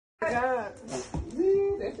God.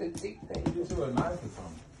 That's a thick thing. You should have knife or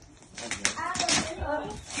something.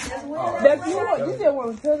 That's you just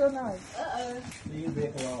want to take a knife. You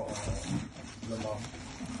back along, Lamar.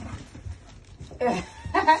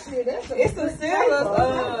 It's some serious.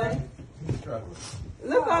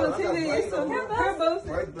 Look on the TV. It's some turbos.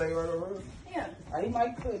 Right blade right over here. Yeah. Oh, you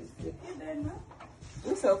might cut it.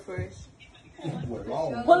 We're so fresh.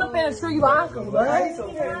 Pull up in a tree locker, right?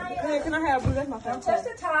 Can I have blue? That's my favorite. Touch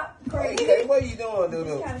the top. Hey, what you doing,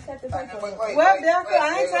 dude? Kind of cut the face off. Well, Delta,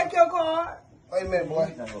 I ain't take your card. Wait a minute,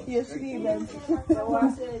 boy. Yes, you did, baby. So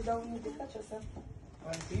I said, don't need to cut yourself.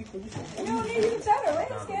 You don't need to cut her.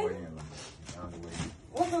 Wait, okay.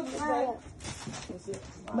 What's up, baby?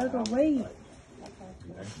 Make a wait. You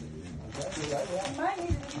might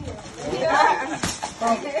need to do it.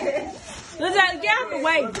 Let's get out the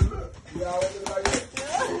way.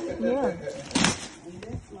 Yeah.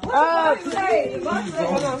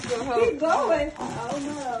 Keep going. Oh,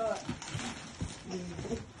 no.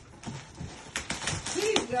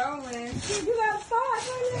 Keep going. Keep, you gotta start.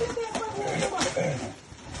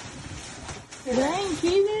 Dang,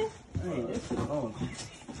 Keegan.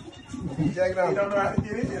 Jack it out. You don't know how to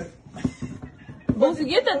get in here. Boosie,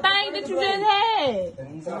 get the thing that you just had.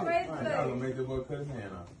 I'm gonna make the boy cut his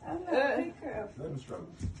hand off. I'm not big crap. Let him struggle.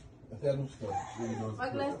 Let him start. My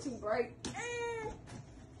glass too bright.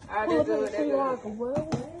 I just do it.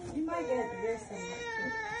 You might get the best one.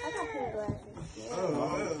 I got clear glasses.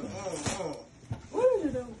 What did you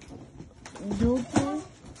do? Dookie.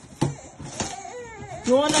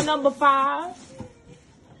 Going to number 5.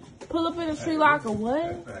 Pull up in a tree locker,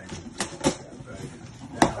 what?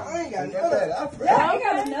 I ain't got none of that. Yeah, I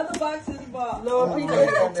got another box in the box. Lord, people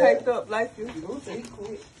are taped up like you. He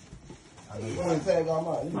quit. You want to tag on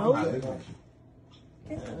mine?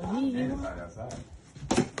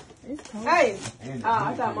 It's cold. Hey!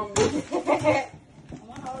 I thought Mama did it. I'm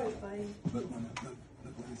always funny. Look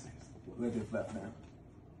what he says. Let it flap down.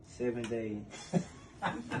 7 days.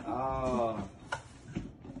 Oh.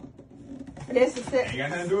 That's the set. Ain't got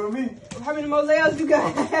nothing to do with me. How many more layers you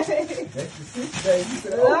got? That's the 6 days. You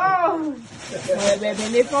said, Oh. Well, baby,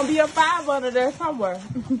 and it's going to be a 5 under there somewhere.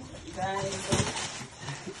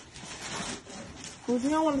 Boosie, you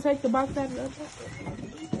don't want to take the box out of the other?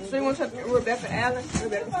 So you want to take Rebecca Allen?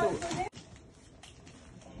 Rebecca Stewart.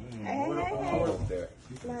 Almost there.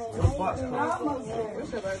 Almost there.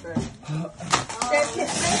 What's your birthday? That's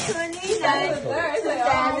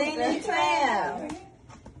 2012.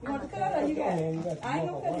 You want to cut or you got it? I ain't gonna cut it. I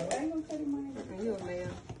ain't gonna cut it, man. You a man.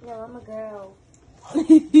 No, I'm a girl.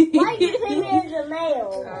 Why you think there's a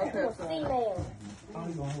male? Okay, I'm a female.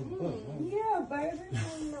 Yeah, baby.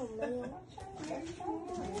 I'm no male.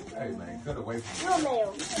 Hey man, cut away from No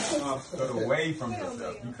male. Cut away from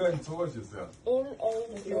yourself. You cutting towards yourself.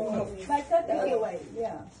 M-A-L. Like cut the other way,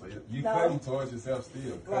 yeah. So you cutting towards yourself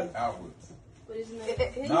still. Cut outwards. He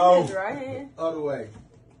No. his right hand. other way.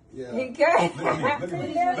 Yeah. He can't. Look at me. Look at me.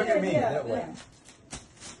 Look at me. That way.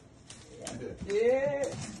 Yeah.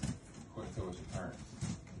 Cut towards your turn.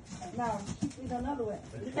 No, we go another way.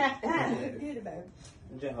 Get it, baby.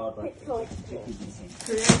 Just hard right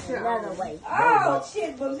Another way. Oh,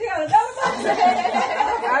 shit, boots. You got another box?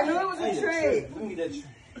 I knew it was a trick. Let me get that. You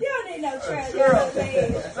don't need no trash. You got Take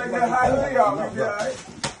that high leg off. You be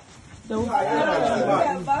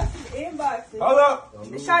alright. boxes in boxes. Hold up.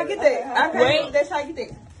 Shy, get that. I can't get that. Shy, get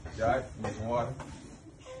that. Y'all need some water.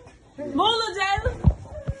 Moolah, Jayla.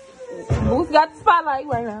 Boosie got the spotlight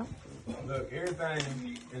right now. Look,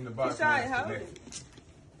 everything in the box Shy, is how connected.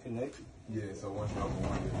 Connected. Yeah, so once you open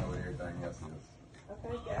one, you know everything else is.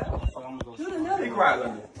 Okay, yeah. So I'm gonna Do another Be one. quiet,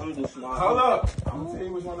 Linda. I'm gonna do small. Hold up. I'm gonna tell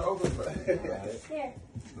you which one to open first. Here.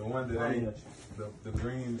 The one that ain't the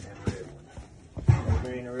green and red one.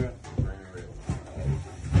 Green and red. Green and red.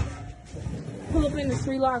 Pull up in the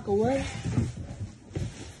tree locker, what?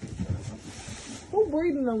 Who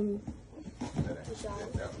breathing on you?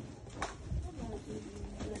 That one.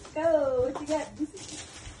 Let's go. What you got?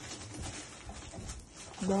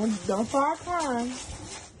 Don't start crying.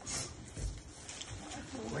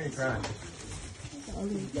 We ain't crying. Oh,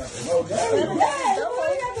 damn. Yeah, you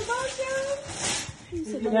got the box,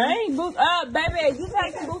 y'all? Dang, baby, you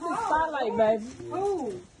take the Boosie spotlight, baby. Who?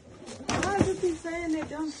 Why do you keep saying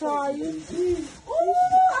that? I'm Sorry. Ooh,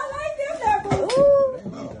 I like them that boots.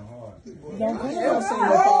 Don't come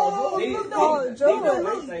Oh,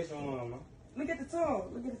 look at the tongue.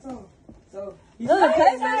 Look at the tongue. So, in the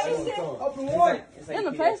PlayStation. open one. In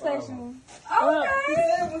the PlayStation. Okay.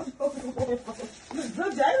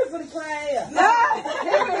 Look, Jayla for the crying. No.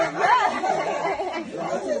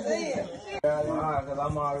 I'm just saying. because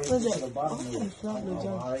I'm already What's to that? the bottom of it. I'm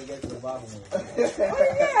already get to the bottom of it.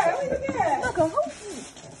 What you got? Look, who?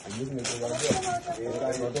 You can make it right there. Yeah,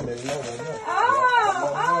 that's right there. Let it know right there.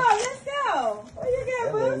 Let's go. What you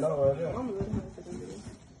got, Let it boo? know right there.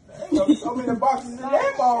 Ain't so many boxes in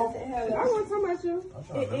that ball. I want some of you. I'm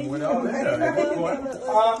trying to remember what all this is.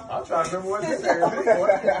 I'm trying to remember what this is.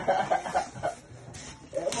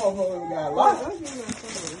 That motherfucker got lost.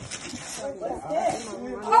 What's that?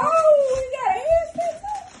 Oh, we got a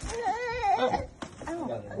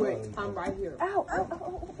handstand. Wait, I'm right here. Ow.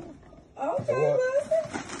 Okay, What?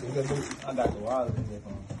 Wilson. I got the wallet in this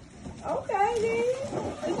one. Okay, then.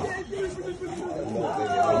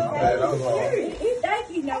 He think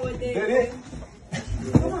he know what that Did is. it?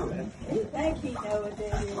 He think he know what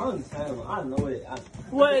that is. I'm just saying, I know it.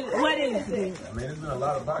 What is it? I mean, there's been a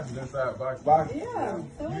lot of boxes inside boxes. Yeah.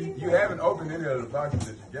 So what You haven't opened any of the boxes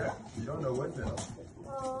that you got. You don't know what's in them.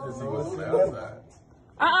 Let's see what's on the outside.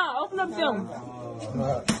 Open up them.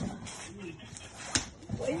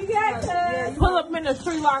 What you got, cuz? Pull up in the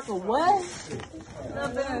tree locker. What? Up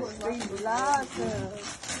in the street locker.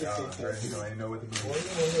 Y'all crazy. You don't even know what to do. What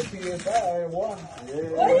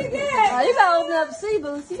you got? You gotta open up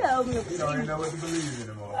C-Boots. You gotta open up You don't even know what to believe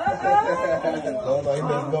anymore. No, you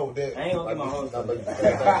better go with that. I ain't gonna get my home.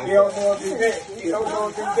 You don't know what to do. You don't know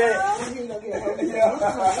what to do.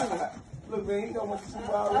 Look, man, he don't want to see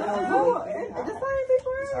why we don't do it. The same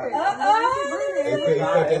people.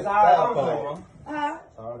 It's all right.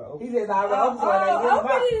 He says, I will open it.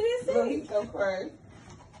 Open it. Look, he's so crazy.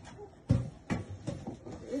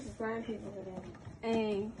 It's the same people for that.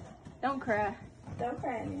 Hey, don't cry. Don't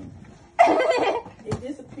cry, man. It's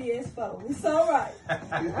just a PS4. It's all right.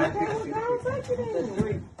 Don't touch it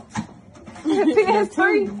then. PS3.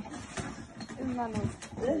 It's not no.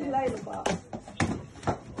 Let's lay the box.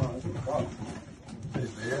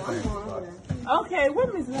 Okay, what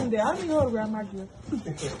Miss Linda? I need her around my gift.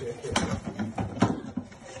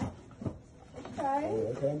 Okay.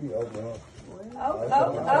 It can't be open, huh? Okay.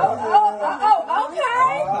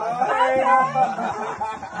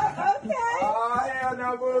 Oh, hell no,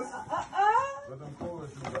 boys. Uh-uh. What them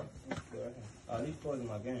cords do, bro? These toys in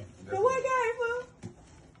my game. So what game, fool?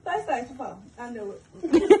 PlayStation 4. I knew it.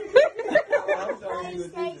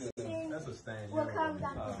 That's a stand. What comes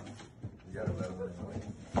out? You gotta let them know.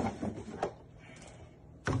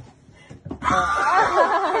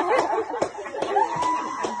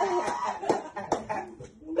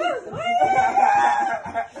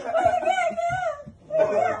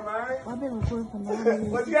 I've been recording for 9 years.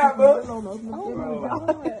 What you got, boo? I don't know.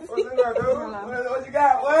 What you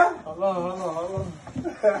got, what? Hold on.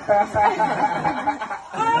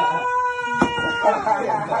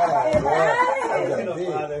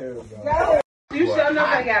 You sure enough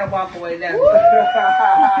I gotta walk away now.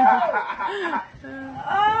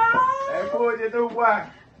 Hey, what you do, boy?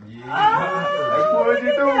 Hey, what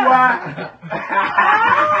you do, boy?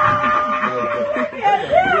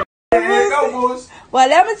 Go, boys. Well,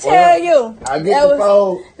 let me tell you. I get the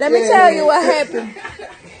phone. Let me tell you what happened.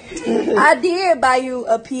 I did buy you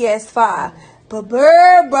a PS5, but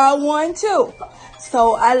Bird brought one too.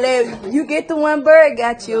 So I let you get the one Bird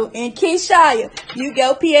got you, and Keishia, you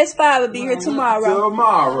go PS5 will be here tomorrow.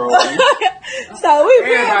 Tomorrow. So we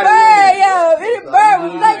bring Bird, Bird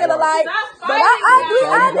was thinking alike, but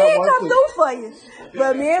I did come through for you.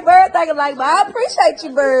 But me and Bird thinking like, but I appreciate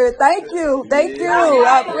you, Bird. Thank you.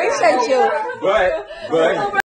 I appreciate you. But